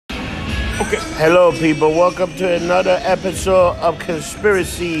Okay. Hello, people. Welcome to another episode of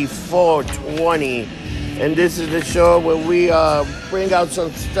Conspiracy 420. And this is the show where we bring out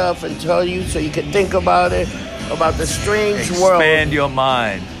some stuff and tell you so you can think about it, about the strange world. Expand your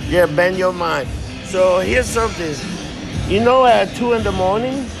mind. Yeah, bend your mind. So here's something. You know, at 2 in the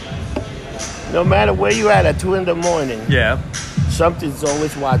morning, no matter where you at 2 in the morning, Yeah, something's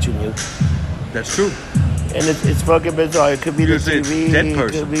always watching you. that's true. And it's fucking bizarre. It could be the Usually it's TV, dead it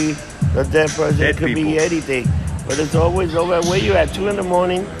person. could be a dead person, Dead it could be people. anything. But it's always over where you at 2 in the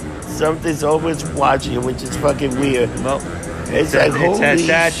morning, something's always watching you, which is fucking weird. Well, It's like, it's holy at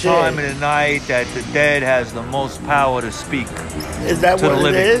that shit. time of the night that the dead has the most power to speak Is that to the what it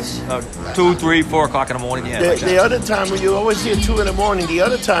living. is? 2, 3, 4 o'clock in the morning. Yeah. like The that. other time, when you always hear 2 in the morning, the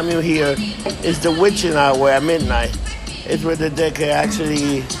other time you hear is the witching hour at midnight. It's where the dead can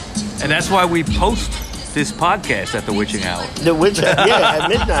actually... And that's why we post this podcast at the witching hour. The witch, yeah, at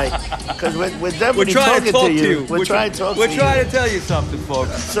midnight. Because we're definitely talking to you. We're trying to talk to you. We're trying to tell you something,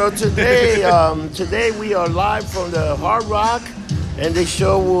 folks. So today, today we are live from the Hard Rock, and this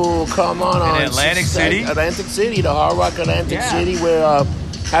show will come on Atlantic City. Atlantic City, the Hard Rock Atlantic City. We're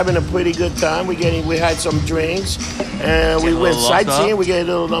having a pretty good time. We had some drinks, and we went sightseeing. We get a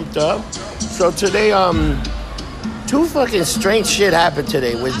little lumped up. So today, two fucking strange shit happened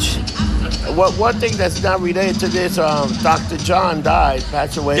today. Which one thing that's not related to this, Dr. John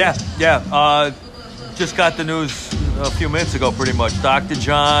passed away. Yeah. Just got the news a few minutes ago, pretty much. Dr.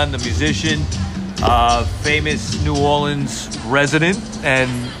 John, the musician, famous New Orleans resident, and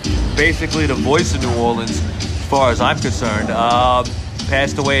basically the voice of New Orleans, as far as I'm concerned,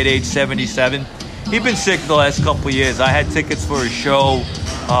 passed away at age 77. He'd been sick the last couple of years. I had tickets for his show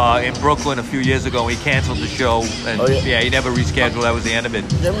in Brooklyn a few years ago. He canceled the show, and he never rescheduled. That was the end of it.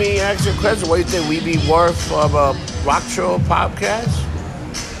 Let me ask you a question. What do you think? We be worth of a rock show podcast?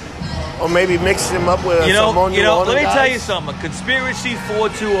 Or maybe mix them up with some more New Orleans let me guys? tell you something. A Conspiracy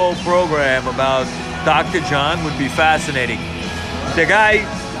 420 program about Dr. John would be fascinating. The guy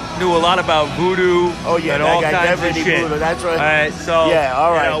knew a lot about voodoo and all that guy kinds of definitely shit. voodoo. That's right. All right, so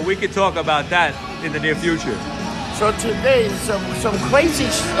all right. we could talk about that in the near future. So today, some crazy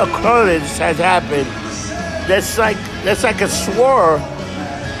occurrence has happened. That's like a swarm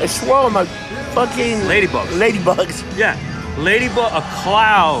of fucking ladybugs. Yeah, ladybug, a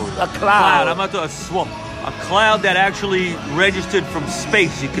cloud. A cloud. I'm not talking a swarm. A cloud that actually registered from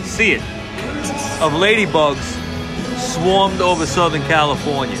space. You could see it. Of ladybugs swarmed over Southern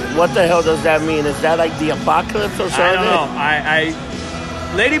California. What the hell does that mean? Is that like the apocalypse or something? I don't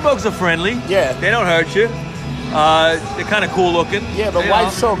know. Ladybugs are friendly. Yeah. They don't hurt you. They're kind of cool looking. Yeah, but why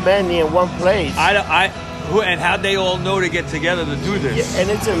so many in one place? And how'd they all know to get together to do this? Yeah,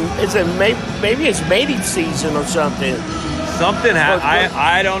 and maybe it's mating season or something. Something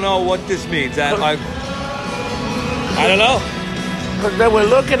I don't know what this means. I don't know. Because they were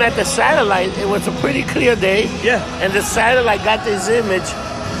looking at the satellite. It was a pretty clear day. Yeah. And the satellite got this image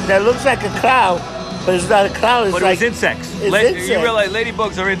that looks like a cloud, but it's not a cloud. It's but like it's insects. Insects. You realize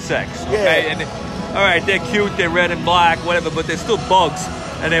ladybugs are insects. Okay? Yeah. And all right, they're cute, they're red and black, whatever, but they're still bugs.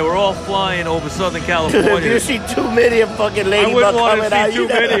 And they were all flying over Southern California. If you see too many of fucking ladybugs I wouldn't want coming to out, see too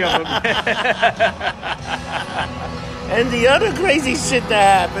many of them. And the other crazy shit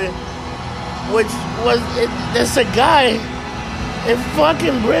that happened, which was there's a guy in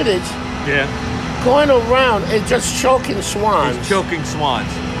fucking British going around and just choking swans. He's choking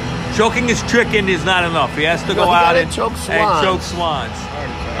swans. Choking his chicken is not enough. He has to go out and choke swans.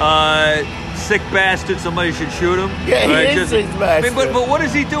 Sick bastard. Somebody should shoot him. Yeah, he is sick bastard. But what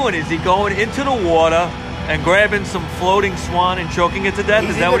is he doing? Is he going into the water and grabbing some floating swan and choking it to death?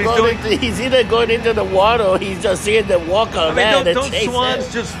 Is that what he's doing? He's either going into the water or he's just seeing them walk on land and don't chase swans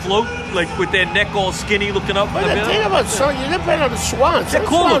it. just float like with their neck all skinny looking up? But the thing about swans, you depend on the swans. They're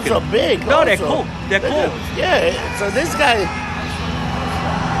cool swans looking. are big. No, they're also. cool. They're cool. Yeah, so this guy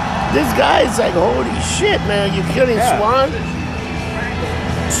is like, holy shit, man, you killing swans?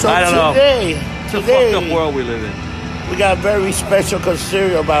 So I don't know. It's a fucked up world we live in. We got a very special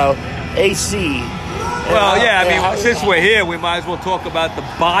conspiracy about AC. Well, since we're here, we might as well talk about the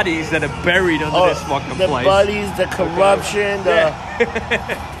bodies that are buried under this fucking the place. The bodies, the corruption,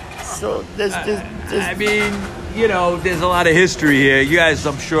 So there's I mean, there's a lot of history here. You guys,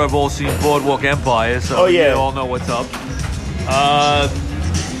 I'm sure, have all seen Boardwalk Empire, so you all know what's up.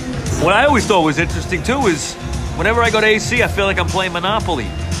 What I always thought was interesting, too, is whenever I go to AC, I feel like I'm playing Monopoly.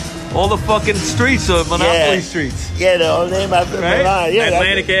 All the fucking streets are Monopoly streets. Yeah, the whole name after the line. Yeah,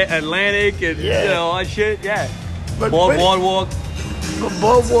 Atlantic, and all that shit. Yeah. But Boardwalk.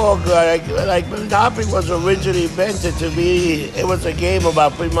 Boardwalk, like Monopoly was originally invented to be. It was a game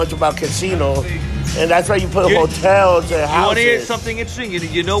about pretty much about casino, and that's why you put hotels and houses. You want to hear something interesting?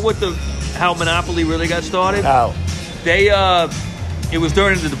 You know how Monopoly really got started? How? It was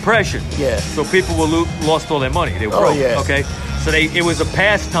during the Depression. Yeah. So people lost all their money. They were broke. Yeah. Okay. So it was a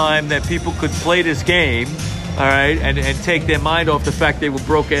pastime that people could play this game. All right, and take their mind off the fact they were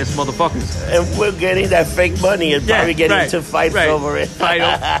broke ass motherfuckers. And we're getting that fake money and probably getting into fights over it.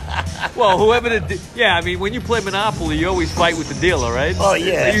 Well, whoever I mean, when you play Monopoly, you always fight with the dealer, right? Oh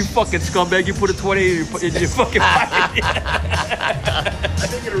yeah. You fucking scumbag! You put a 20 in your fucking pocket. I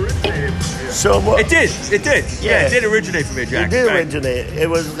think it originated from here. So what? It did. Yeah, it did originate from here, Jack. It did originate. It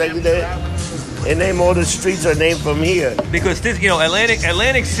was like they name all the streets are named from here. Because this,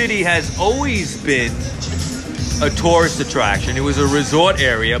 Atlantic City has always been a tourist attraction. It was a resort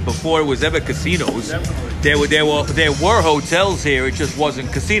area before it was ever casinos. Definitely. There were hotels here. It just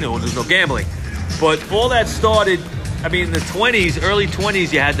wasn't casino. There was no gambling. But all that started. I mean, in the 20s, early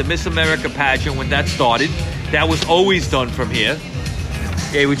 20s, you had the Miss America pageant when that started. That was always done from here.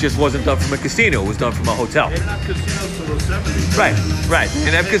 It just wasn't done from a casino. It was done from a hotel. They didn't have casinos till the 70s. Right. They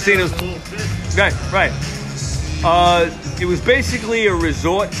didn't have casinos. Right. It was basically a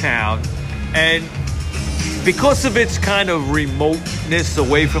resort town, and because of its kind of remoteness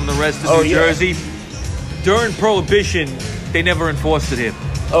away from the rest of New Jersey, during Prohibition, they never enforced it here.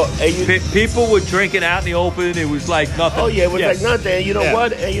 People would drink it out in the open. It was like nothing. Oh, yeah, it was like nothing. You know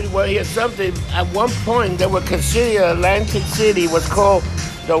what? And here's something. At one point, they were considered Atlantic City was called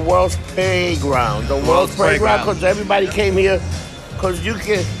the world's playground. The world's playground because everybody came here because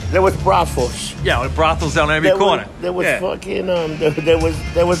there was brothels. Yeah, brothels down every corner. There was fucking,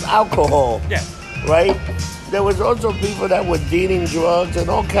 there was alcohol. Yeah. Right? There was also people that were dealing drugs and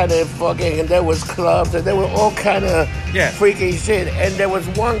all kind of fucking, and there was clubs and there were all kind of freaking shit. And there was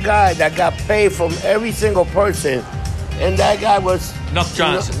one guy that got paid from every single person, and that guy was Nuck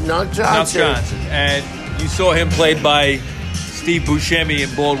Johnson. Nuck Johnson. And you saw him played by Steve Buscemi in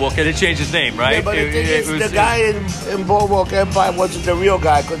Boardwalk. And it changed his name, right? Yeah, but the guy in Boardwalk Empire wasn't the real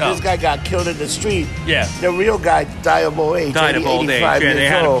guy because this guy got killed in the street. Yeah. The real guy died of old age. Died of old age. Yeah, they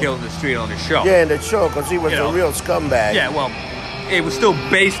had him killed in the street on the show. Yeah, in the show because he was a real scumbag. Yeah, well, it was still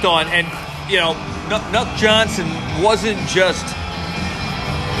based on, and Nuck Johnson wasn't just.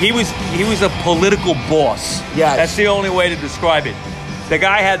 He was a political boss. Yeah. That's the only way to describe it. The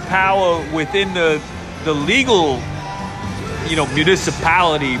guy had power within the legal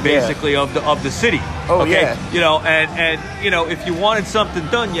municipality basically of the city. Oh okay? And if you wanted something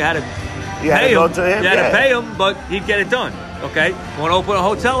done, you had to pay him. You had to pay him, but he'd get it done. Okay, you want to open a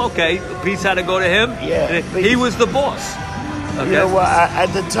hotel? Okay, the piece had to go to him. Yeah, he was the boss. Okay? You know what?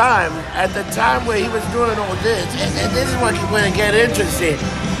 At the time where he was doing all this, and this is when it get interesting.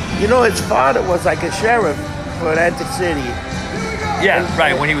 His father was like a sheriff for Atlantic City. Yeah,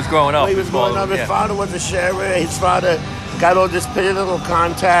 right. When he was growing up, his father was a sheriff. His father got all this political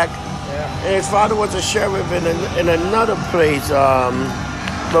contact, and his father was a sheriff in another place,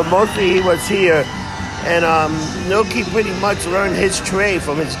 but mostly he was here. And Nookie pretty much learned his trade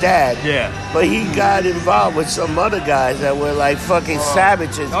from his dad. Yeah. But he got involved with some other guys that were like fucking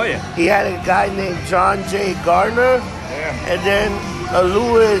savages. Oh yeah. He had a guy named John J. Gardner, and then a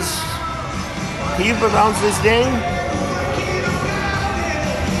Louis. Can you pronounce his name?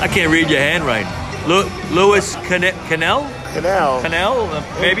 I can't read your handwriting. Louis Cannell,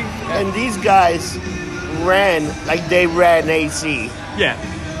 maybe. And these guys ran like they ran AC. Yeah.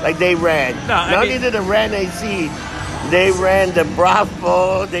 Like they ran. Not only did they ran AC, they ran the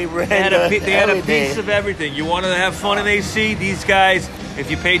brothel. They had a piece of everything. You wanted to have fun in AC? These guys, if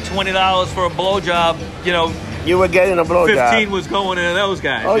you paid $20 for a blowjob, you were getting a blowjob. 15 was going into those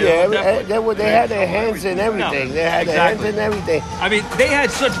guys. Oh yeah, they had their hands in everything. They had their hands in everything. I mean, they had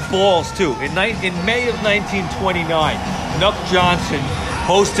such balls too. In May of 1929, Nuck Johnson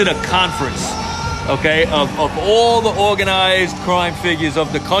hosted a conference. Okay, of all the organized crime figures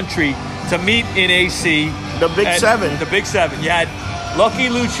of the country to meet in AC. The Big Seven. The Big Seven. You had Lucky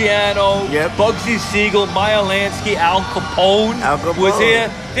Luciano, Bugsy Siegel, Meyer Lansky, Al Capone was here.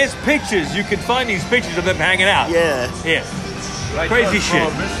 There's pictures. You can find these pictures of them hanging out. Yeah. Like crazy shit.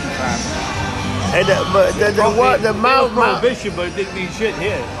 And the Miles Prohibition, but it didn't mean shit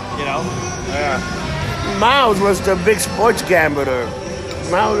here. Yeah. Miles was the big sports gambler.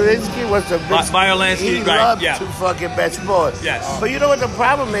 Lansky was the big. Meyer Lansky, he loved to fucking bet sports. Yes. But you know what the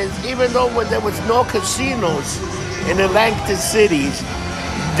problem is? Even though when there was no casinos in Atlantic cities,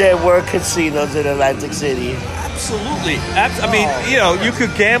 there were casinos in Atlantic City. absolutely. I mean, you know, you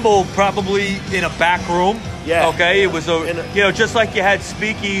could gamble probably in a back room. Yeah. Okay. It was just like you had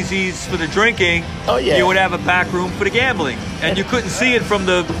speakeasies for the drinking. Oh yeah. You would have a back room for the gambling, and you couldn't see it from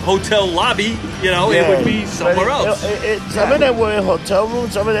the hotel lobby. You know, it would be somewhere else. Some of them were in hotel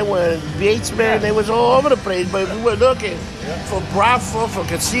rooms. Some of them were in basement. They was all over the place. But we were looking for brothel, for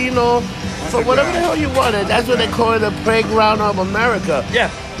casino, for whatever the hell you wanted. That's what they call it, the playground of America. Yeah.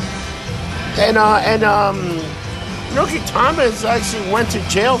 And Nookie Thomas actually went to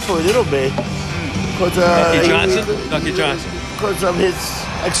jail for a little bit. Nookie Johnson. Because of his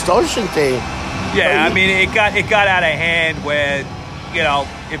extortion thing. Yeah, I mean, it got out of hand where, you know,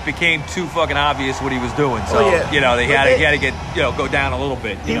 it became too fucking obvious what he was doing. So, you know, he had to get, you know, go down a little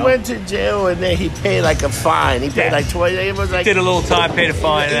bit. He went to jail and then he paid like a fine. He paid like 20. It was like, did a little time, paid a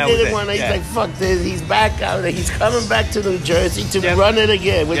fine. He did it one. He's like, fuck this. He's back out there. He's coming back to New Jersey to run it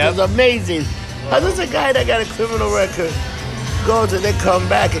again, which is amazing. How does a guy that got a criminal record goes and then come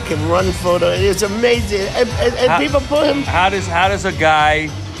back and can run for the? It's amazing. And people put him. How does a guy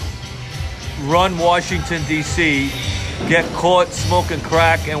run Washington D.C., get caught smoking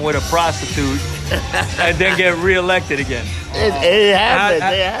crack and with a prostitute, and then get reelected again? It happened.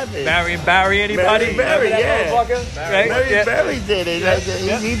 It happened. Marion Barry, anybody? Marion Barry, Marion Barry did it.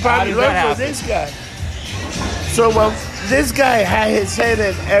 He probably learned from this guy. So this guy had his head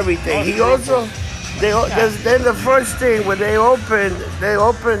in everything. He also. Then the first thing when they opened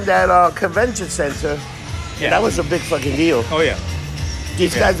that convention center. Yeah. That was a big fucking deal. Oh yeah.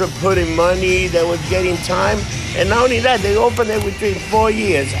 These guys were putting money. They were getting time, and not only that, they opened it within 4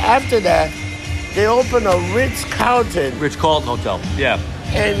 years. After that, they opened a Ritz-Carlton Hotel. Yeah.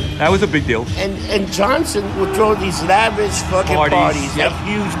 And that was a big deal. And Johnson would throw these lavish fucking parties, like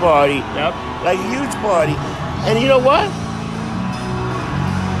huge party, like huge party. And you know what?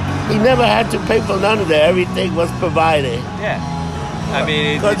 He never had to pay for none of that. Everything was provided. Yeah. I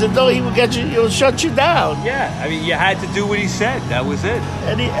mean, because if though he would get you, he'll shut you down. Yeah. I mean, you had to do what he said. That was it.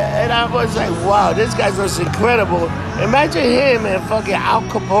 And I was like, wow, this guy's just incredible. Imagine him and fucking Al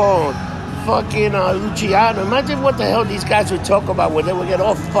Capone, fucking Luciano. Imagine what the hell these guys would talk about when they would get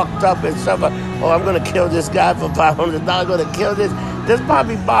all fucked up and stuff. Like, oh, I'm gonna kill this guy for $500. I'm gonna kill this. There's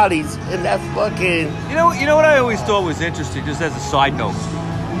probably bodies in that fucking. You know what I always thought was interesting, just as a side note.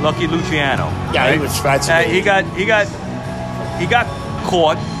 Lucky Luciano. Yeah, right? He was fascinating. He got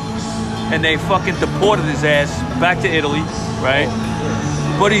caught, and they fucking deported his ass back to Italy, right?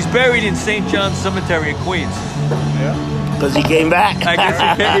 But he's buried in St. John's Cemetery in Queens. Yeah. Because he came back. I guess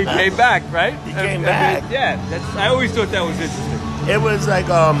he came back, right? He came back. I always thought that was interesting. It was like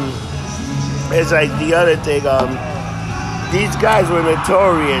it's like the other thing. These guys were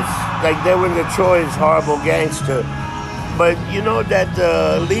notorious. Like they were notorious horrible gangster. But you know that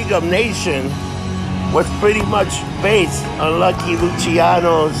the League of Nations was pretty much based on Lucky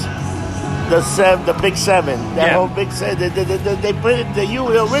Luciano's the Big Seven. That whole Big Seven. They put it, the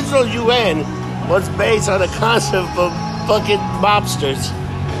original UN was based on a concept of fucking mobsters.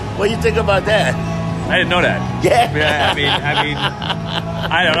 What do you think about that? I didn't know that. Yeah. I mean,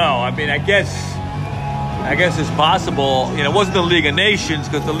 I don't know. I mean, I guess it's possible. You know, it wasn't the League of Nations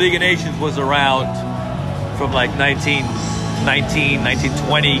because the League of Nations was around from like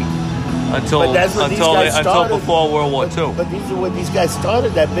 1920 until before World War II. But these are when these guys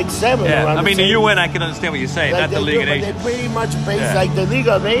started, that Big Seven. Yeah, I mean the UN. I can understand what you're saying, like not the League of Nations. They pretty much based like the League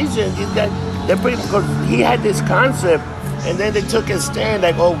of Nations. These guys, they're pretty because he had this concept, and then they took a stand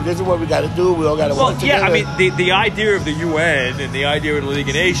like, oh, this is what we got to do. We all got to work together. I mean the idea of the UN and the idea of the League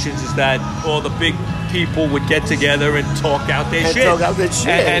of Nations is that all the big people would get together and talk out their shit.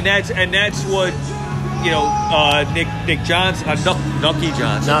 And that's what. You know, Nick Johnson, Nucky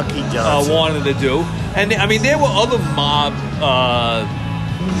Johnson wanted to do. And I mean, there were other mob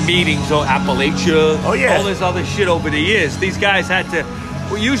meetings on Appalachia, all this other shit over the years. These guys had to.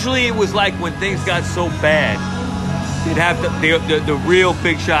 Well, usually it was like when things got so bad, they'd have the real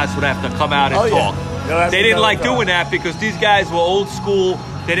big shots would have to come out and talk. They didn't like doing that because these guys were old school.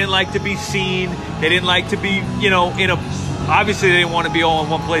 They didn't like to be seen. They didn't like to be, you know, in a. Obviously, they didn't want to be all in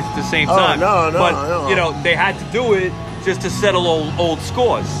one place at the same time. No. You know, they had to do it just to settle old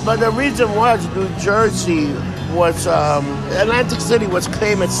scores. But the reason was New Jersey was Atlantic City was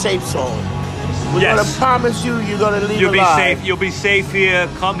claimed a safe zone. We're gonna promise you're gonna leave alive. You'll be safe here.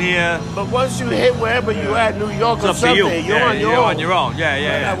 Come here. But once you hit wherever you at, New York or something, you're on your own.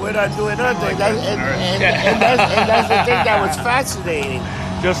 Yeah. We're not doing nothing. And that's the thing that was fascinating.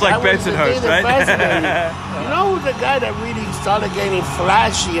 Just like Bensonhurst, right? You know who's the guy that really started getting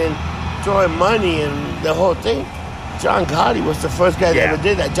flashy and throwing money and the whole thing? John Gotti was the first guy that ever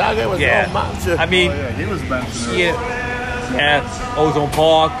did that. John Gotti was Yeah. all mobster. I mean, he was Bensonhurst. yeah, Ozone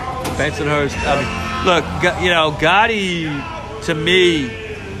Park, Bensonhurst. I mean, look, Gotti, to me,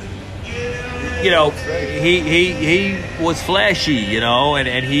 he was flashy,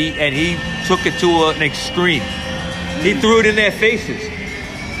 and he took it to an extreme. He threw it in their faces.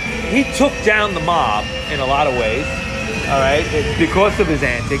 He took down the mob in a lot of ways. All right, because of his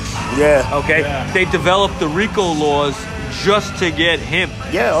antics. Yeah. Okay. Yeah. They developed the RICO laws just to get him.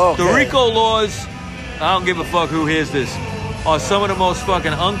 Yeah. Okay. The RICO laws, I don't give a fuck who hears this, are some of the most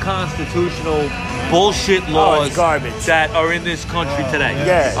fucking unconstitutional bullshit laws it's garbage. that are in this country today.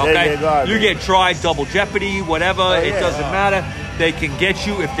 Yeah, Okay. they're garbage. You get tried, double jeopardy, whatever. It yeah. doesn't matter. They can get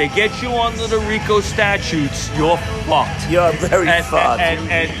you. If they get you under the RICO statutes, you're fucked. You're very fucked.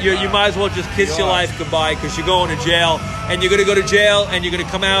 And you might as well just kiss your life goodbye because you're going to jail and you're going to go to jail and you're going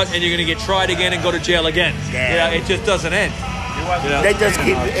to come out and you're going to get tried again and go to jail again. Yeah. It just doesn't end. They just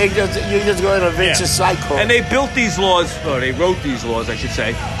keep. You just go in a vicious cycle. And they built these laws, or they wrote these laws, I should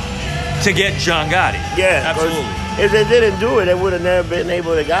say, to get John Gotti. Yeah, Absolutely. If they didn't do it, they would have never been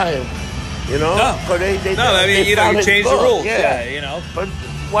able to get him. You know? No. 'Cause they I mean, you found his change the book. rules. Yeah. But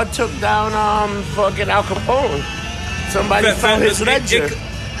what took down fucking Al Capone? Somebody found his ledger.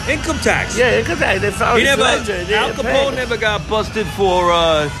 Income tax. Yeah, income tax. They found his ledger. They Al didn't Capone pay. never got busted for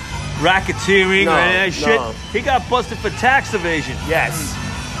racketeering No, or any of that shit. no. He got busted for tax evasion. Yes.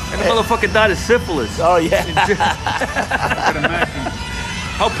 And the motherfucker died of syphilis. Oh yeah.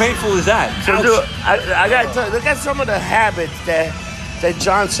 How painful is that? So Ouch. dude, I got to tell you, look at some of the habits that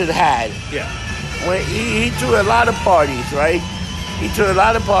Johnson had. Yeah. When he threw a lot of parties, right? He threw a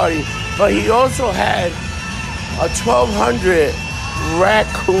lot of parties, but he also had a 1200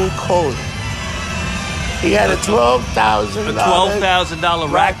 raccoon coat. He had a $12,000 A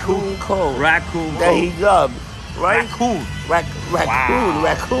 $12,000 raccoon coat Raccoon that he loved, right? Raccoon.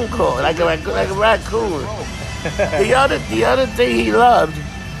 Raccoon coat, like a raccoon. The other thing he loved,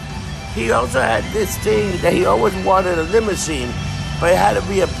 he also had this thing that he always wanted a limousine. But it had to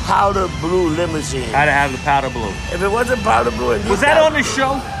be a powder blue limousine. Had to have the powder blue. If it wasn't powder blue, Was that on the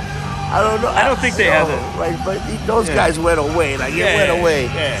show? I don't know. I don't think they have it. Right, but those guys went away. Like it went away.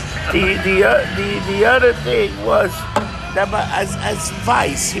 Yeah. The other thing was that as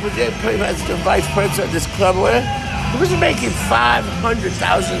vice, he was getting paid as the vice president of this club. Where he was making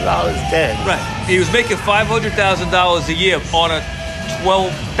 $500,000 then. Right. He was making $500,000 a year on a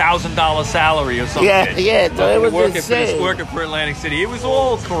 $12,000 salary or something. Yeah. So it was insane. Working for Atlantic City. It was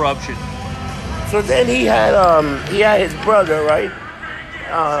all corruption. So then he had his brother, right?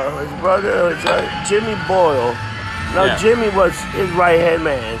 His brother was Jimmy Boyle. Now Yeah. Jimmy was his right hand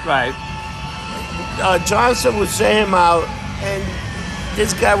man. Right. Johnson would send him out, and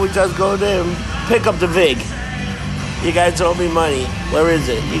this guy would just go there and pick up the vig. You guys owe me money. Where is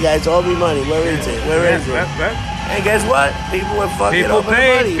it? You guys owe me money. Where is it? Where is it? Right. And guess what? People were fucking People over the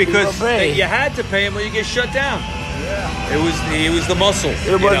paid money. because People paid. you had to pay him or you get shut down. Yeah. He was the muscle.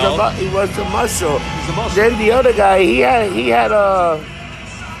 He was the muscle. He's the muscle. Then the other guy, he had a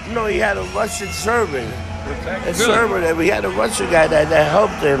Russian servant. A servant. We had a Russian guy that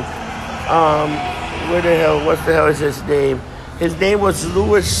helped him. What the hell is his name? His name was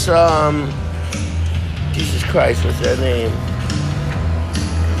Louis. Jesus Christ, what's that name?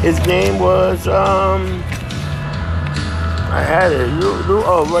 His name was I had it.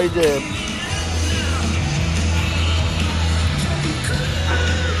 Oh, right there.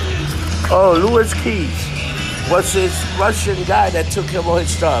 Oh, Louis Keys was this Russian guy that took him all his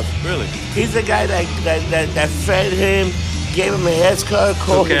stuff. Really? He's the guy that fed him, gave him a haircut,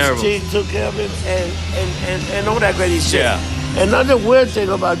 called his teeth, took care of him, and all that great shit. Yeah. Another weird thing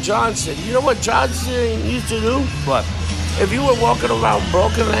about Johnson, you know what Johnson used to do? What? If you were walking around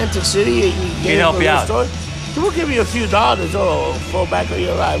broke Atlantic City and you gave help him you a out. story, he would give you a few dollars or fall back on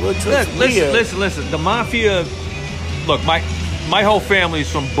your life. Which was weird. Listen. The mafia. Look, my whole family's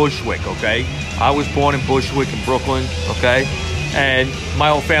from Bushwick. Okay, I was born in Bushwick in Brooklyn. Okay, and my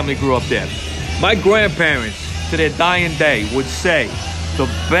whole family grew up there. My grandparents, to their dying day, would say the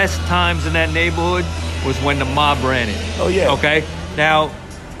best times in that neighborhood was when the mob ran it. Oh yeah. Okay. Now,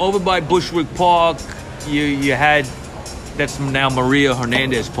 over by Bushwick Park, you had. That's now Maria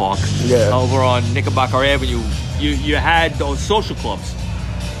Hernandez Park. Yeah. Over on Knickerbocker Avenue, you had those social clubs,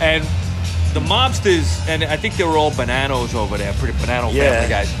 and the mobsters, and I think they were all bananos over there, pretty banana family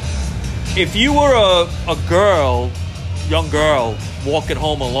guys. If you were a young girl walking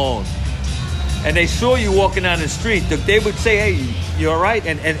home alone, and they saw you walking down the street, they would say, "Hey, you all right?"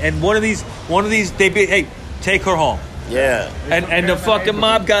 And one of these, they'd be, "Hey, take her home." Yeah. And the fucking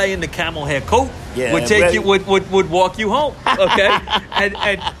mob guy in the camel hair coat Yeah, would take really. you would walk you home. Okay, and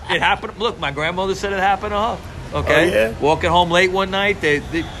it happened. Look, my grandmother said it happened to her. Okay, Oh, yeah? walking home late one night, they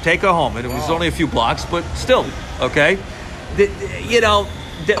take her home, and it was only a few blocks, but still, okay.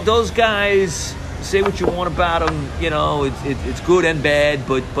 Those guys. Say what you want about them, it's good and bad,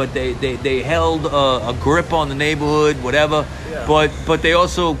 but they held a grip on the neighborhood, whatever. Yeah. But they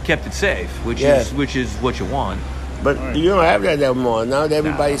also kept it safe, which Yeah. is what you want. But you don't have that anymore. Now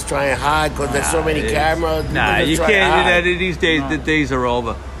everybody's trying hard because there's so many cameras. Nah, People you trying can't. hard. These days, the days are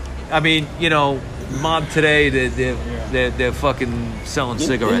over. I mean, mob today, they're fucking selling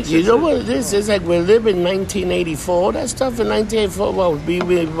cigarettes. You know what it is? It's like we're living in 1984. That stuff in 1984,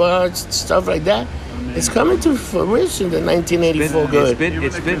 BB bars, stuff like that. It's coming to fruition. The 1984 good. Even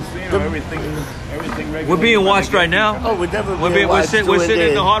It's the been. casino, everything We're being watched right now. Oh, we're definitely We're watched sitting doing in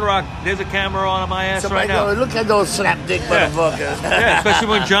this. the Hard Rock. There's a camera on my ass Somebody right now. go, look at those slapdick Yeah. motherfuckers. Yeah, especially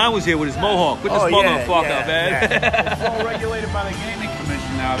when John was here with his mohawk. With this Oh, yeah, motherfucker, yeah, man. It's all regulated by the gaming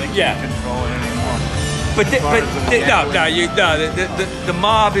commission now. They can't Yeah. control it anymore. The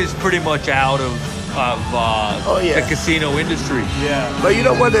mob is pretty much out of Oh, yeah. the casino industry. Yeah. But you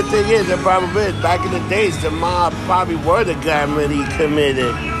know what the thing is? The problem is, back in the days, the mob probably were the guy when he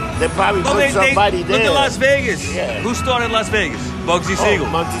committed. They probably Well, put somebody look there. at Las Vegas. Yeah. Who started Las Vegas? Bugsy Siegel. Oh,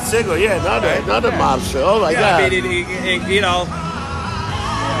 Monty Siegel, yeah, another Yeah. mobster. Oh my Yeah, God. I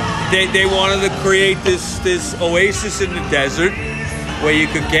mean, they wanted to create this oasis in the desert where you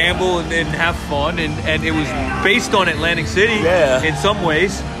could gamble and have fun, and it was based on Atlantic City Yeah. in some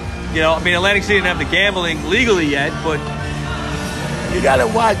ways. Atlantic City didn't have the gambling legally yet, but You gotta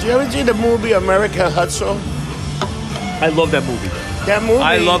watch. You ever seen the movie American Hustle? I love that movie. That movie.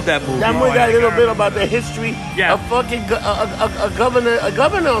 I love that movie. That movie got a little bit about the history. Yeah. A fucking a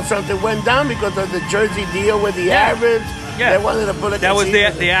governor or something went down because of the Jersey deal with the Yeah. Arabs. Yeah. They wanted to put a That was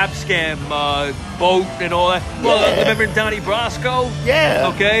casino. the app scam boat and all that. Well, Yeah. remember Donnie Brasco? Yeah.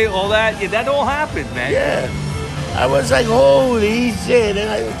 Okay, all that. Yeah, that all happened, man. Yeah. I was like, holy shit. And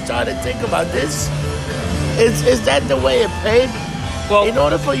I started to think about this. Is that the way it paid? Well, In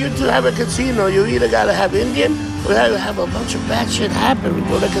order for you to have a casino, you either gotta have Indian or you gotta have a bunch of bad shit happen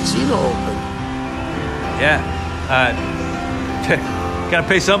before the casino open. yeah. Gotta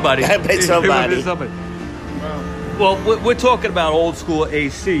pay somebody. Gotta pay somebody. Well, we're talking about old school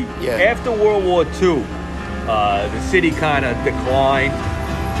AC. Yeah. After World War II, the city kind of declined.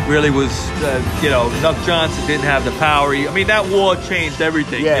 Really was, Nuck Johnson didn't have the power. I mean, that war changed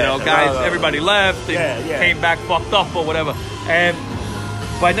everything. Yeah. Guys, everybody left and Yeah. came back fucked up or whatever. And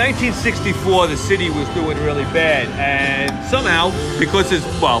by 1964, the city was doing really bad. And somehow, because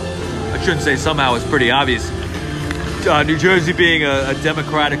I shouldn't say somehow, it's pretty obvious. New Jersey being a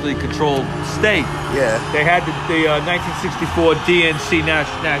democratically controlled state, Yeah. they had the 1964 DNC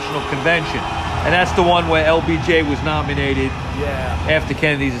National Convention. And that's the one where LBJ was nominated Yeah. after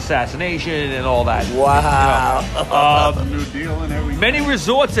Kennedy's assassination and all that. Wow. New Deal and everything. Many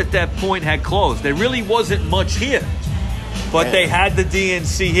resorts at that point had closed. There really wasn't much here. But Yeah. they had the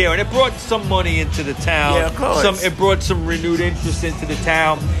DNC here, and it brought some money into the town. Yeah, of course. It brought some renewed interest into the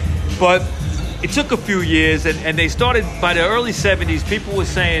town. But it took a few years, and they started, by the early 70s, people were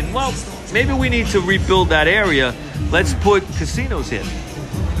saying, well, maybe we need to rebuild that area. Let's put casinos here.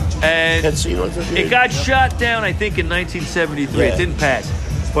 And Casinos are it good. got shot down, I think, in 1973. Yeah. It didn't pass.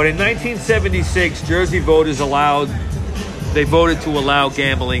 But in 1976, Jersey voters voted to allow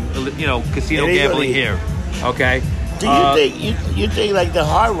gambling, casino Illegally. gambling here. Okay? Do you think you think like the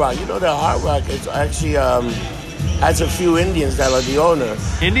Hard Rock? You know the Hard Rock is actually has a few Indians that are the owner.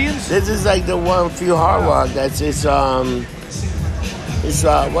 Indians? This is like the one few Hard Rock that's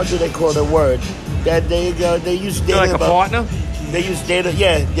what do they call the word? That they use They're like a partner? They use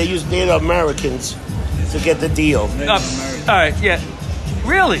Native Americans to get the deal. All right, yeah.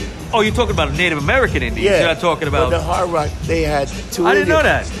 Really? Oh, you're talking about a Native American Indian. Yeah, You're not talking But the about... Hard Rock, they had two. I didn't know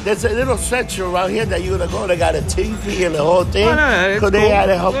Indians. that. There's a little section around here that you're gonna go. They got a teepee and the whole thing. Oh, no, it's Because they cool. had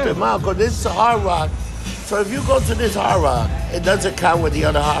to help Yeah. them out. Because this is a Hard Rock. So if you go to this Hard Rock, it doesn't count with the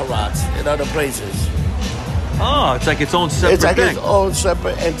other Hard Rocks in other places. Oh, it's like its own separate It's like thing. its own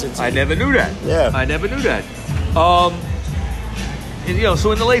separate entity. I never knew that. Yeah. I never knew that. So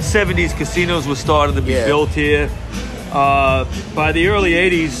in the late 70s, casinos were starting to be Yeah. built here. By the early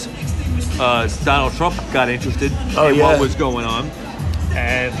 80s, Donald Trump got interested in yeah. what was going on.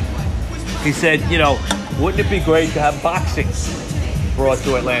 And he said, wouldn't it be great to have boxing brought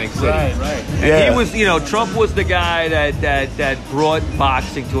to Atlantic City? Right. And Yeah. he was, Trump was the guy that brought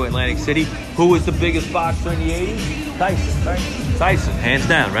boxing to Atlantic City. Who was the biggest boxer in the 80s? Tyson, hands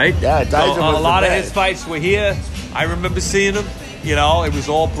down, right? Yeah, Tyson So, was a the lot of best. his fights were here. I remember seeing them. You know, it was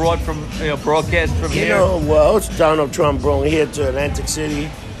all broadcast from You here. know, well, it's Donald Trump brought here to Atlantic City.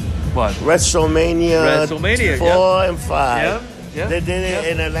 What? WrestleMania 4 and 5. Yep, yep, They did it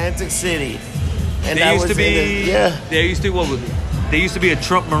yep. in Atlantic City. And There that used was to be. There used to There used to be a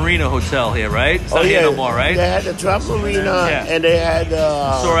Trump Marina hotel here, right? It's not here no more, right? They had the Trump Marina, Yeah. and they had.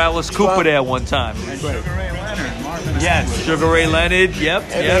 Saw Alice Cooper Trump- there one time. And Sugar Ray Leonard, Marvin Yes, Sugar Ray Leonard. Yep,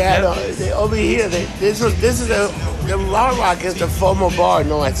 And they had yep. over here. This is the Rock is the former bar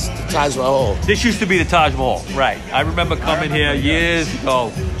known as the Taj Mahal. This used to be the Taj Mahal, right? I remember coming here years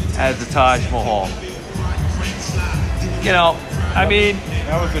ago as the Taj Mahal. You know, I mean,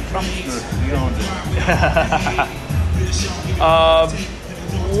 That was the Trumpster. He owned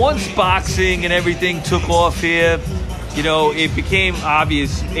it. once boxing and everything took off here, you know, it became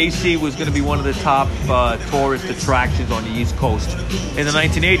obvious AC was going to be one of the top tourist attractions on the East Coast in the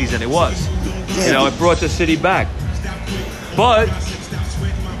 1980s, and it was. You know, it brought the city back. But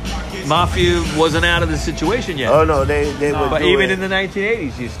Mafia wasn't out of the situation yet. Oh no, they were. But doing even in the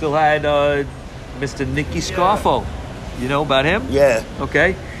 1980s, you still had Mr. Nicky Scarfo. You know about him? yeah.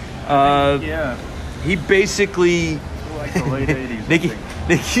 Okay. Yeah. He basically, Like the late 80s. I Nicky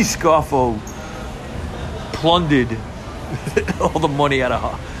think. Scarfo plundered all the money out of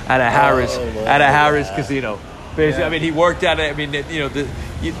Harris, my out of Harris God. Casino. Basically, Yeah. I mean, he worked at it. I mean, you know,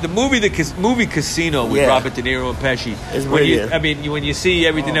 the movie Casino with Yeah. Robert De Niro and Pesci. It's when you, brilliant. I mean, when you see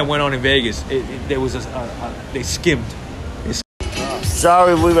everything that went on in Vegas, there was they skimmed.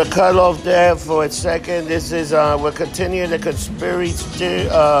 Sorry, we were cut off there for a second. This is we're continuing the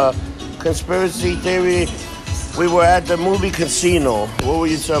conspiracy theory. We were at the movie Casino. What were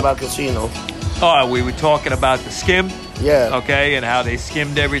you saying about Casino? Oh, we were talking about the skim. Yeah. Okay, and how they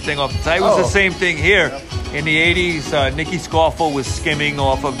skimmed everything off the top. It was Oh. the same thing here. In the 80s, Nicky Scarfo was skimming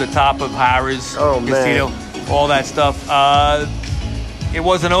off of the top of Harris Oh, man. Casino, all that stuff. It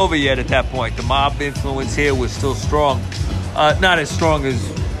wasn't over yet at that point. The mob influence here was still strong. Not as strong as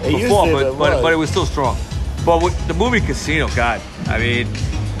It used before, to, but, it but, was. but it was still strong. But with the movie Casino, God, I mean,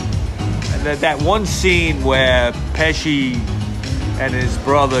 that one scene where Pesci and his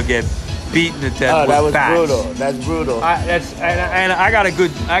brother get beaten to death Oh, that was bats. brutal. That's brutal. And I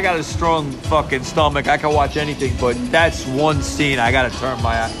got a strong fucking stomach. I can watch anything, but that's one scene I gotta turn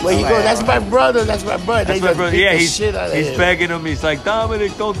my eye. Where you go? That's my brother. That's my brother. That's They my just brother. beat Yeah, the he's shit out of him. begging him. He's like,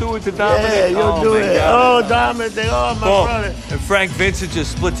 Dominic, don't do it to Dominic. Yeah, you'll do my it. God. Oh, Dominic. Oh, my Boom. brother. And Frank Vincent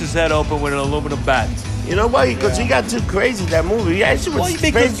just splits his head open with an aluminum bat. You know why? Because he got too crazy that movie. He actually was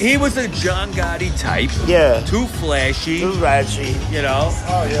Because he was a John Gotti type. Yeah. Too flashy. too ratchet. You know.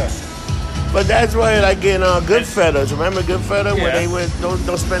 Oh, yeah. But that's why, like in Goodfellas, remember Goodfellas, Yeah. where they would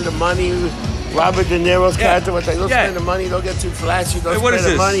don't spend the money. Robert De Niro's Yeah. character was like, don't Yeah. spend the money, don't get too flashy, don't Hey, what spend is the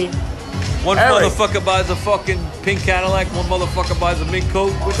this? money. One Eric. motherfucker buys a fucking pink Cadillac. One motherfucker buys a mink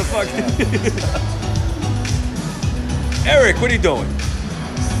coat. What the fuck? Eric, what are you doing?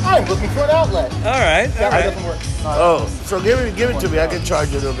 I'm looking for an outlet. All right. All That right. doesn't work. Oh, so give it to me. I can charge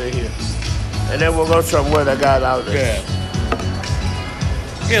you a little bit here, and then we'll go somewhere that got out there.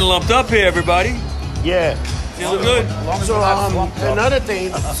 Yeah. Getting lumped up here, everybody. Yeah. Feeling good. So another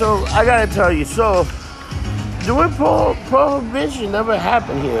thing. So I gotta tell you. So doing prohibition never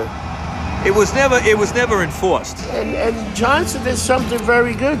happened here. It was never enforced. And Johnson did something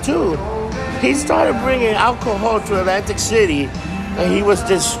very good too. He started bringing alcohol to Atlantic City, and he was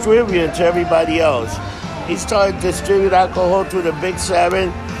distributing to everybody else. He started distributing alcohol to the Big Seven,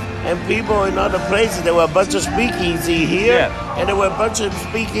 and people in other places. There were a bunch of speakeasy here, Yeah. and there were a bunch of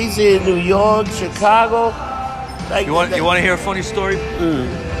speakeasy in New York, Chicago. Like You want to hear a funny story?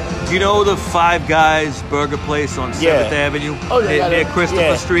 Do you know the Five Guys Burger Place on 7th Avenue Oh, they got near it. Christopher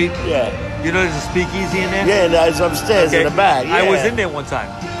Yeah. Street? Yeah, You know there's a speakeasy in there? yeah, and it's upstairs in the back. Yeah. I was in there one time.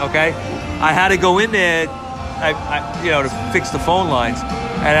 Okay, I had to go in there, to fix the phone lines,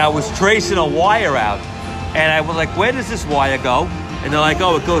 and I was tracing a wire out, and I was like, "Where does this wire go?" And they're like,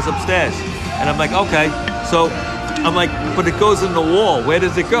 "Oh, it goes upstairs." And I'm like, "Okay." So I'm like, "But it goes in the wall. Where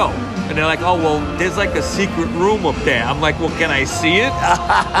does it go?" And they're like, "Oh, well, there's like a secret room up there." I'm like, "Well, can I see it?"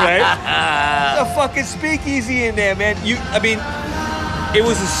 Right? There's a fucking speakeasy in there, man. It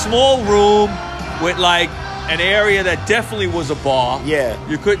was a small room with like an area that definitely was a bar. Yeah.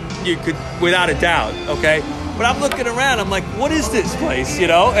 You could, without a doubt, okay? But I'm looking around, I'm like, what is this place, you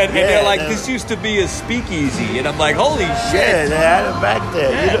know? And they're Yeah, like, no. this used to be a speakeasy. And I'm like, holy shit. Yeah, they had it back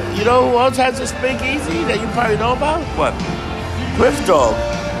there. Yeah. You know who else has a speakeasy that you probably know about? What? Cliff Dog.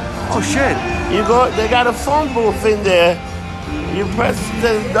 Oh, shit. You go. They got a phone booth in there. You press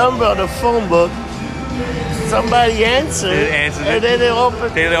the number on the phone book, somebody answered, They answered and it. then they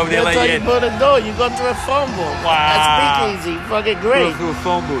open. They let That's how you you in. put the door. You go through a phone booth. Wow. That's speakeasy. Fucking great. Through a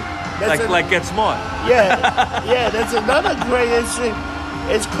phone booth. That's Like Get Smart. Yeah, yeah. That's another great issue.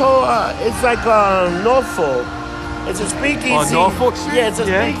 It's called. It's like Norfolk. It's a speakeasy. On Norfolk Street? Yeah, it's a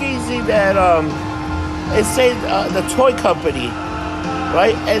Yeah. speakeasy that it says the toy company,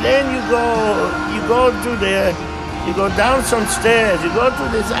 right? And then you go through there. You go down some stairs. You go through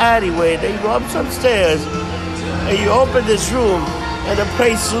this alleyway. Then you go up some stairs, and you open this room, and the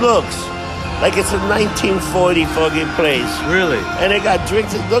place looks like it's a 1940 fucking place. Really? And they got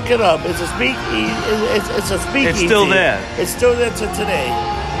drinks. Look it up. It's a It's a speakeasy. It's still there. It's still there to today.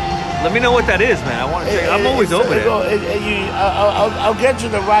 Let me know what that is, man. I want to check. I'm always over there. I'll get you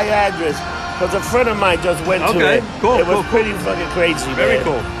the right address because a friend of mine just went to Okay, it. cool, It was cool, pretty fucking crazy. Very man.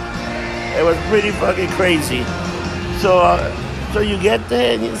 cool. It was pretty fucking crazy. So you get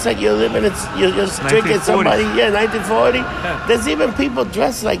there and it's like you're living. You're just drinking 1940s. somebody. Yeah, 1940. There's even people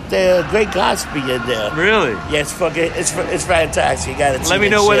dressed like the Great Gatsby in there. Really? Yes, fucking, it's fantastic. You gotta see Let me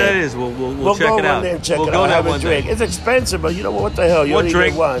that know where shit. that is. We'll We'll check go it out. one day and check we'll it go out. there Have a one drink. day. It's expensive, but you know what the hell? You One only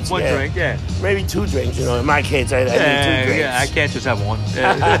drink. get once. One yeah. drink. Yeah. Maybe 2 drinks. You know, in my case, I need 2 drinks. Yeah. I can't just have one.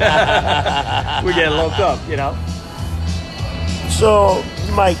 We get lumped up, you know. So,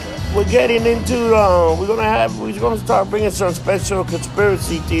 Mike, we're getting into. We're gonna start bringing some special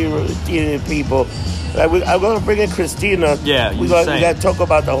conspiracy theory people. Like I'm gonna bring in Christina. Yeah, we you got saying. to talk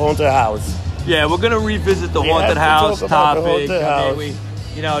about the haunted house. Yeah, we're gonna revisit the We haunted have house to talk about the topic. haunted I house. mean,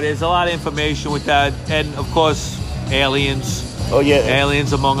 there's a lot of information with that, and of course, aliens. Oh yeah,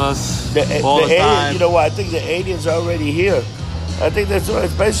 Aliens among us the all the alien, time. you know what? I think the aliens are already here. I think that's what,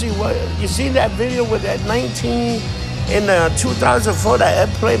 especially what you seen that video with that 2004 that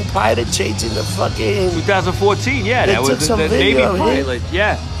airplane pilot chasing the fucking. 2014, yeah, They that took was some the video Navy of him. pilot.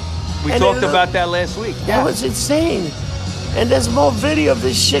 Yeah, we And talked it about that last week. That Yeah. was insane. And there's more video of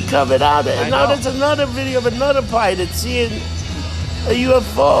this shit coming out. And I now know. there's another video of another pilot seeing a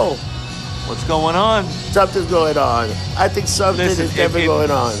UFO. What's going on? Something's going on. I think something Listen, is definitely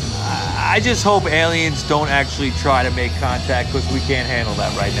going on. I just hope aliens don't actually try to make contact because we can't handle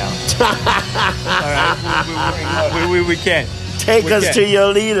that right now. All right, we can't. Take We us can't. to your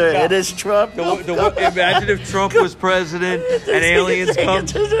leader. Yeah. It is Trump. Imagine if Trump was president and aliens Take come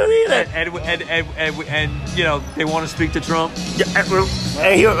us to the leader. and they want to speak to Trump.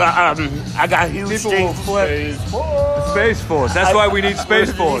 Hey, here, I got huge People will things. flip. Space Force. That's why we need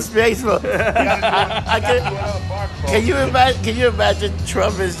Space Force. Space Force. Can you imagine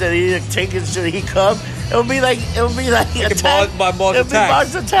Trump is that he take us to he come? It'll be like attack. Mars It'll be attack.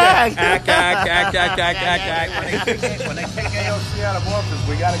 Mars attack. Act. When they kick AOC out of office,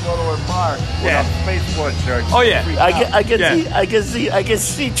 we got to go to a bar with Yeah. a Space Force shirt. Oh yeah. I can Yeah.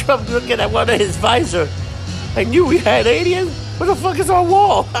 see Trump looking at one of his visor. I knew we had aliens. What the fuck is our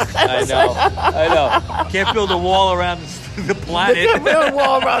wall? I know. Can't build a wall around the planet. They can't build a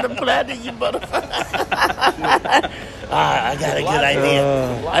wall around the planet, you motherfucker. I got a good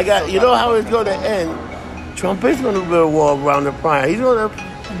idea. You know how it's going to end? Trump is going to build a wall around the planet. He's going to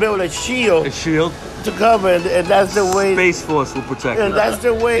build a shield A shield. to cover, and that's the way. Space Force will protect And us. that's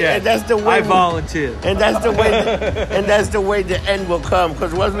the way. Yeah. And that's the way. I volunteer. And that's the way. And that's the way the end will come.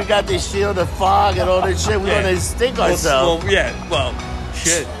 Because once we got this shield of fog and all this shit, we're Yeah. gonna stink ourselves.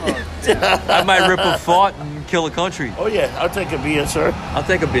 Shit. I might rip a fart and kill a country. Oh yeah, I'll take a beer, sir. I'll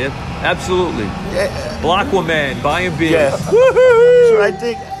take a beer. Absolutely. Yeah. Blockwoman, buying beer. Yeah. So I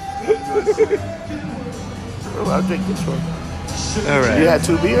think. I'll take this one. All right. You had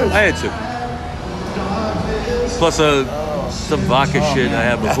 2 beers. I had 2. Plus some vodka shit I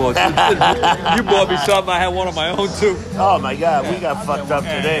had before. You bought me something. I had one of my own too. Oh my God, we got fucked up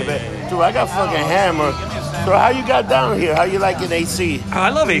today, man. Dude, I got fucking hammered. So how you got down here? How you liking AC? I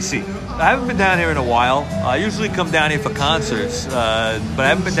love AC. I haven't been down here in a while. I usually come down here for concerts, but I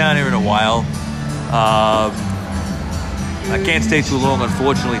haven't been down here in a while. I can't stay too long,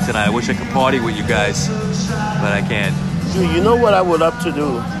 unfortunately, tonight. I wish I could party with you guys, but I can't. Dude, you know what I would love to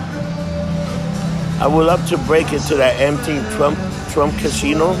do? I would love to break into that empty Trump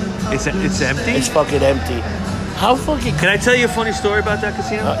casino. It's empty? It's fucking empty. How fucking? Can I tell you a funny story about that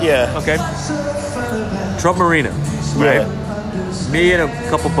casino? Yeah. Okay. Trump Marina, right? Yeah. Me and a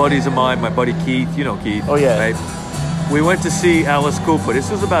couple buddies of mine, my buddy Keith, you know Keith. Oh, yeah. Right? We went to see Alice Cooper. This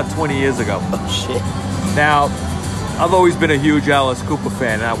was about 20 years ago. Oh shit. Now, I've always been a huge Alice Cooper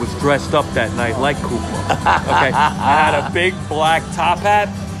fan, and I was dressed up that night like Cooper. Okay, I had a big black top hat.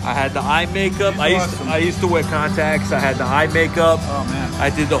 I had the eye makeup. I used to wear contacts. I had the eye makeup. Oh, man.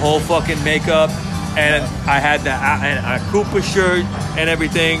 I did the whole fucking makeup, and I had a Cooper shirt and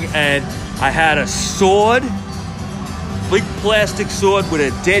everything. And I had a sword, big plastic sword with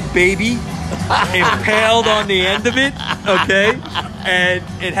a dead baby impaled on the end of it, okay? And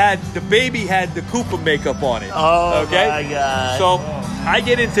the baby had the Koopa makeup on it. Oh, okay? my God. So I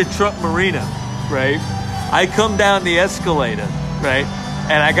get into Trump Marina, right? I come down the escalator, right?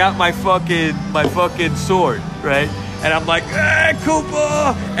 And I got my fucking sword, right? And I'm like, hey,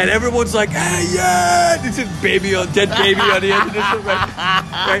 Koopa! And everyone's like, hey, yeah! This is dead baby on the end of this,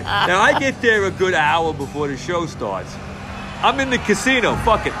 right? Now, I get there a good hour before the show starts. I'm in the casino,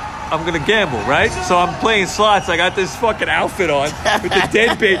 fuck it. I'm gonna gamble, right? So I'm playing slots. I got this fucking outfit on with the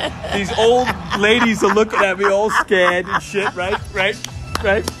dead baby. These old ladies are looking at me all scared and shit, right?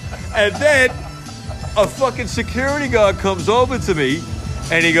 And then a fucking security guard comes over to me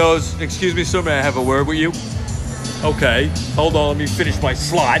and he goes, excuse me, sir, may I have a word with you? Okay, hold on, let me finish my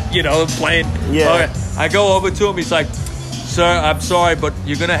slot. You know, I'm playing. Yeah. Okay. I go over to him. He's like, sir, I'm sorry, but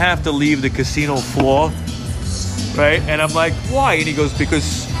you're going to have to leave the casino floor. Right? And I'm like, why? And he goes,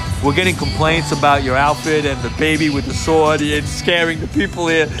 because we're getting complaints about your outfit and the baby with the sword. It's scaring the people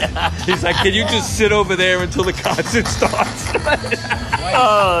here. He's like, can you just sit over there until the concert starts?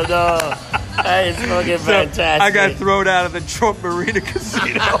 Oh, no. That is fucking fantastic. I got thrown out of the Trump Marina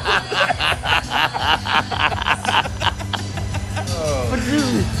Casino.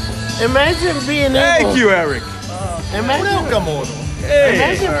 Imagine being able. Thank you, Eric. Imagine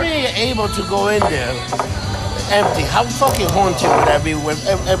being able to go in there empty. How fucking haunted would that be? With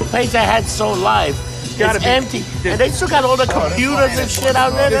a place that had so live, it's empty, and they still got all the computers and shit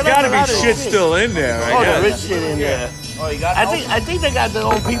out there. There's got to be shit still in there, right? Oh, there is shit in there. I think they got their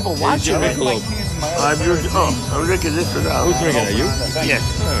own people watching it. I'm drinking this without. Who's drinking it? You? Yes.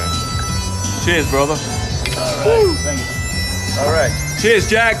 Cheers, brother. All right. Cheers,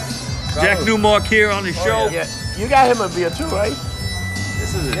 Jack. Jack Newmark here on the show. Yeah. You got him a beer too, right?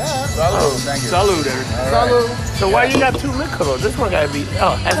 This is it. Yeah. Salud. Thank you. Salud, Eric. Salud. So why you got two liquors? This one gotta be.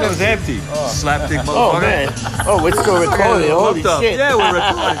 Oh, That one's empty. Slapdick motherfucker. Oh man. Oh, we're still recording. Holy shit. Yeah, we're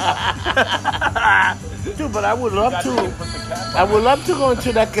recording. Dude, but I would love to go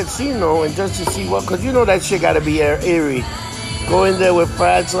into that casino and just to see what, because you know that shit gotta be eerie. Go in there with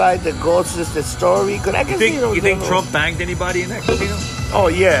flashlight, the ghost is the story. Cause that casino. You think Trump banged anybody in that casino? Oh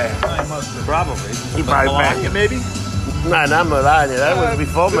yeah. Probably. He probably Melania, banged. maybe? Nah, not Melania. That was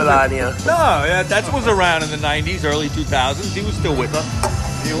before Melania. No, yeah, that was around in the 90s, early 2000s. He was still with her.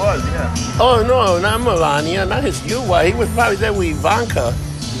 He was, yeah. Oh no, not Melania, not his new wife. He was probably there with Ivanka.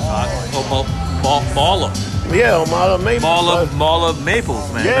 Marla. Yeah, Marla Maples. Marla Maples,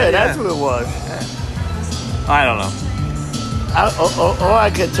 man. Yeah, that's what it was. I don't know. All I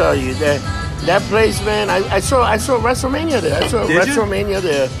can tell you that place, man. I saw WrestleMania there. I saw Did you? WrestleMania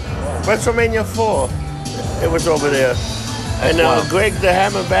there. WrestleMania 4. It was over there, and Wow. Greg the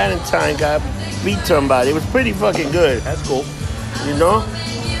Hammer Valentine got beat somebody. It was pretty fucking good. That's cool. You know.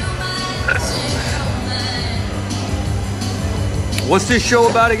 What's this show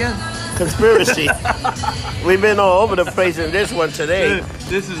about again? Conspiracy. We've been all over the place in this one today.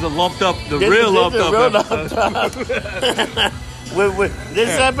 This is the lumped up, This real is lumped the up real episode. lumped up.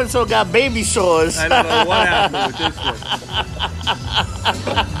 This episode got baby sores. I don't know what happened with this one.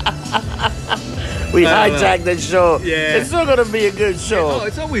 We hijacked the show. Yeah. It's still gonna be a good show. Oh,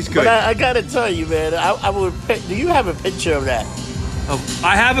 it's always good. But I gotta tell you, man. I would. Do you have a picture of that?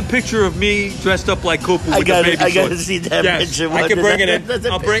 I have a picture of me dressed up like Koopa with the baby I gotta sword. see that Yes, picture. I can bring it in. That's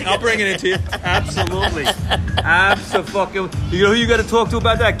a I'll bring it into you. Absolutely. Absolutely. You know who you got to talk to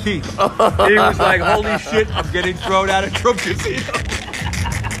about that? Keith. He was like, holy shit, I'm getting thrown out of Trump Casino.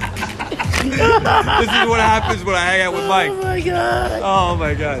 This is what happens when I hang out with Mike. Oh my god. Oh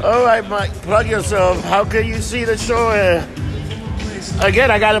my God. All right, Mike. Plug yourself. How can you see the show? Again,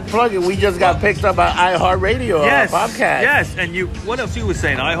 I gotta plug it. We just got picked up by iHeartRadio. Yes. Podcast. Yes. And you, what else you were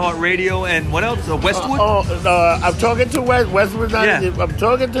saying? iHeartRadio and what else? Westwood? I'm talking to Westwood. Yeah. I'm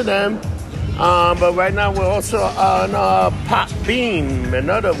talking to them. But right now we're also on Pop Beam,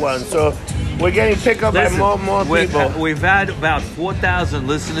 another one. So we're getting picked up by more people. We've had about 4,000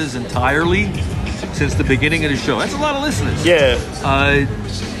 listeners entirely since the beginning of the show. That's a lot of listeners. Yeah.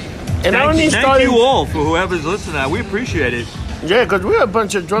 And I only Thank started. you all for whoever's listening. We appreciate it. Yeah, because we're a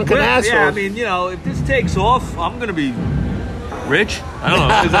bunch of drunken assholes. Yeah, I mean, you know, if this takes off, I'm gonna be rich. I don't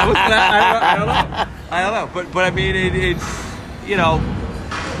know. Is that what I don't know. But I mean, it's, you know,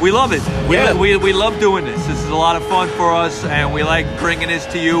 we love it. We love doing this. This is a lot of fun for us, and we like bringing this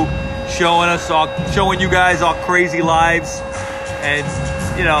to you, showing you guys our crazy lives, and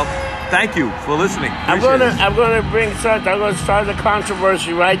you know, thank you for listening. I'm gonna start the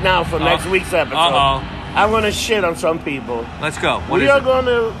controversy right now for next week's episode. I'm gonna shit on some people. Let's go. What We is are it?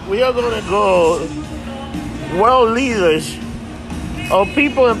 gonna go world leaders or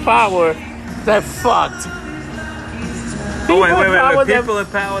people in power that fucked. Oh, wait. People People in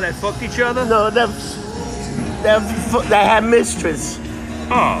power that fucked each other? No, that had mistress.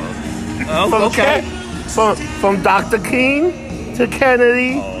 Oh, okay. From Dr. King to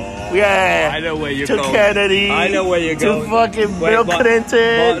Kennedy. Yeah. I know where you're to going. Kennedy. I know where you're going. To fucking Bill Martin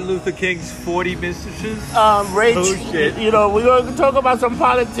Clinton. Luther King's 40 mistresses? Rachel. Oh, shit. You know, we're going to talk about some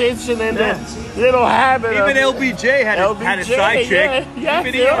politician and their little habit. Even of, LBJ had a side chick. Yeah,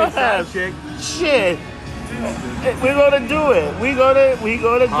 Even he had a side chick. Shit. We're gonna do it. We're gonna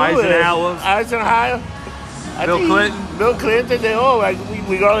do Eisenhower. it. Eisenhower. Bill Clinton. Bill Clinton. They all like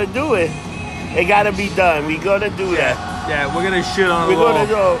we're gonna do it. It gotta be done. We're gonna do that. Yeah, we're gonna shit on We're the wall. gonna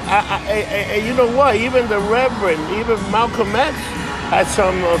go. And you know what? Even the Reverend, even Malcolm X had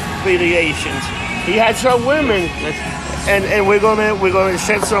some affiliations. He had some women, and we're gonna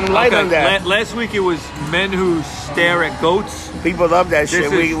shed some light on that. Last week it was men who stare at goats. People love that shit.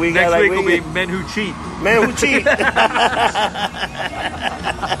 Next week will be men who cheat. Men who cheat.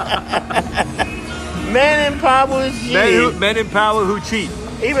 Men in power is cheat. Men in power who cheat.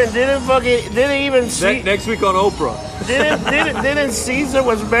 Didn't even see. Next week on Oprah. Didn't Caesar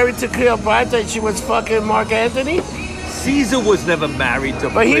was married to Cleopatra and she was fucking Mark Antony? Caesar was never married to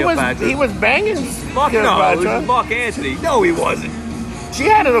But Cleopatra. he was banging Fuck no, it Cleopatra. was Mark Antony. No, he wasn't. She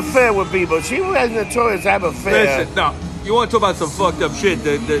had an affair with people. She was notorious to have an affair. Listen, no. You want to talk about some fucked up shit?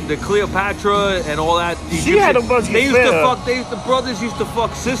 The Cleopatra and all that. She had a bunch of They used to affair. fuck. The brothers used to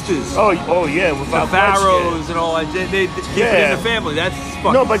fuck sisters. Oh yeah, The without pharaohs question. and all that. They keep it in the family. That's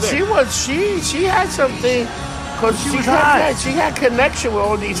fucking No, but sick. she had something because she was hot. had connection with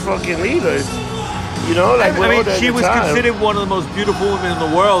all these fucking leaders. You know, like I mean, all she the was time. considered one of the most beautiful women in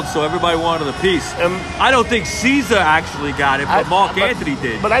the world, so everybody wanted a piece. I don't think Caesar actually got it, but Mark Antony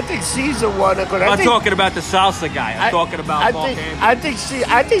did. But I think Caesar won it. I'm not talking about the salsa guy. I'm talking about Mark Antony.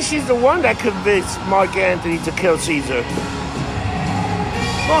 I think she's the one that convinced Mark Antony to kill Caesar.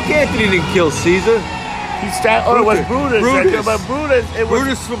 Mark Antony didn't kill Caesar. It was Brutus. Brutus. But Brutus, it was.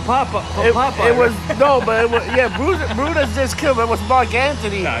 Brutus from Popeye. It was Brutus just killed. But it was Mark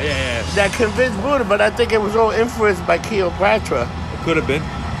Antony that convinced Brutus. But I think it was all influenced by Cleopatra. It could have been.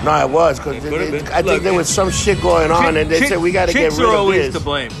 No, it was because I think there was some shit going on, and they said we got to get rid Chicks are of always this. to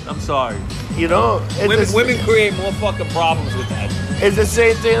blame. I'm sorry. You know, Women create more fucking problems with that. It's the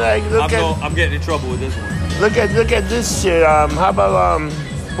same thing. Like I'm getting in trouble with this one. Look at this shit. How about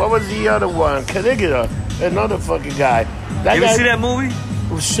what was the other one? Caligula, another fucking guy. That You guy ever see that movie?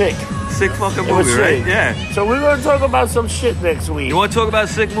 was sick. Sick fucking It was movie, right? sick. Yeah. So we're gonna talk about some shit next week. You want to talk about a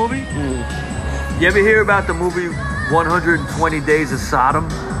sick movie? You ever hear about the movie 120 Days of Sodom?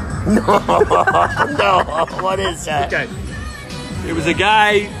 No. What is that? Okay. It was a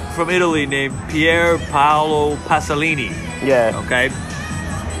guy from Italy named Pier Paolo Pasolini. Yeah. Okay.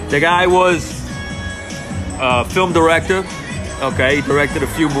 The guy was a film director. Okay, he directed a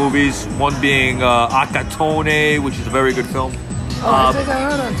few movies. One being Acatone, which is a very good film. I think I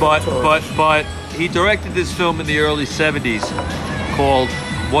heard of that. But he directed this film in the early 70s called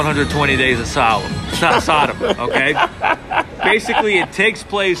 120 Days of Sodom. Okay. Basically, it takes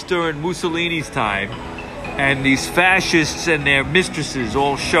place during Mussolini's time, and these fascists and their mistresses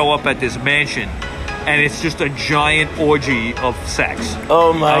all show up at this mansion, and it's just a giant orgy of sex.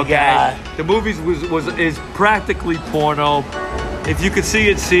 Oh my God! The movie is practically porno. If you could see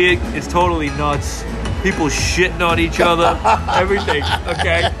it, see it. It's totally nuts. People shitting on each other, everything.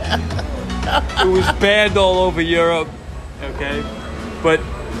 Okay. It was banned all over Europe. Okay, but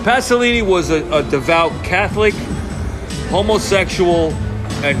Pasolini was a devout Catholic, homosexual,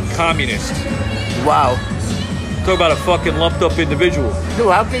 and communist. Wow. Talk about a fucking lumped up individual.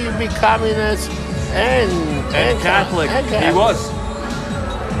 Dude, how can you be communist and Catholic? And Catholic? He was.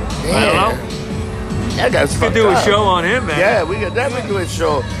 Damn. I don't know. That guy's We fucked could do a up. show on him, man. Yeah, we could definitely do a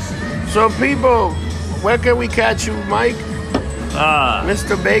show. So, people, where can we catch you, Mike?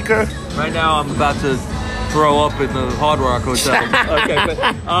 Mr. Baker? Right now, I'm about to throw up in the Hard Rock Hotel. Okay, but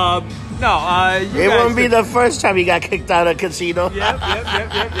It won't be the first time he got kicked out of a casino. Yep.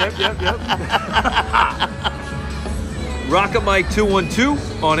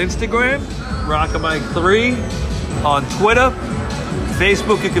 Rocketmike212 on Instagram, Rocketmike3 on Twitter,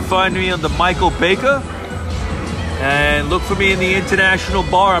 Facebook. You can find me under Michael Baker, and look for me in the International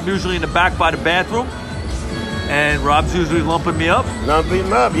Bar. I'm usually in the back by the bathroom, and Rob's usually lumping me up. Lump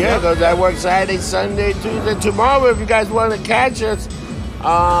him up, yeah, because I work Saturday, Sunday, Tuesday. Tomorrow, if you guys want to catch us,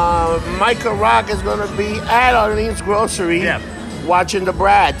 Micah Rock is going to be at Arlene's Grocery. Yeah. watching the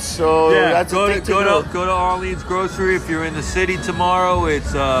Brats. So Yeah, that's go the to, thing to go do. to go to Arlene's Grocery if you're in the city tomorrow.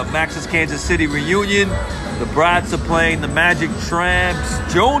 It's Max's Kansas City reunion. The Brats are playing the Magic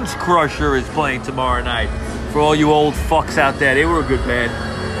Tramps. Jones Crusher is playing tomorrow night. For all you old fucks out there, they were a good band.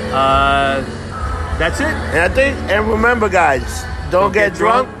 That's it. And remember, guys, don't get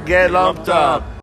drunk, get lumped up.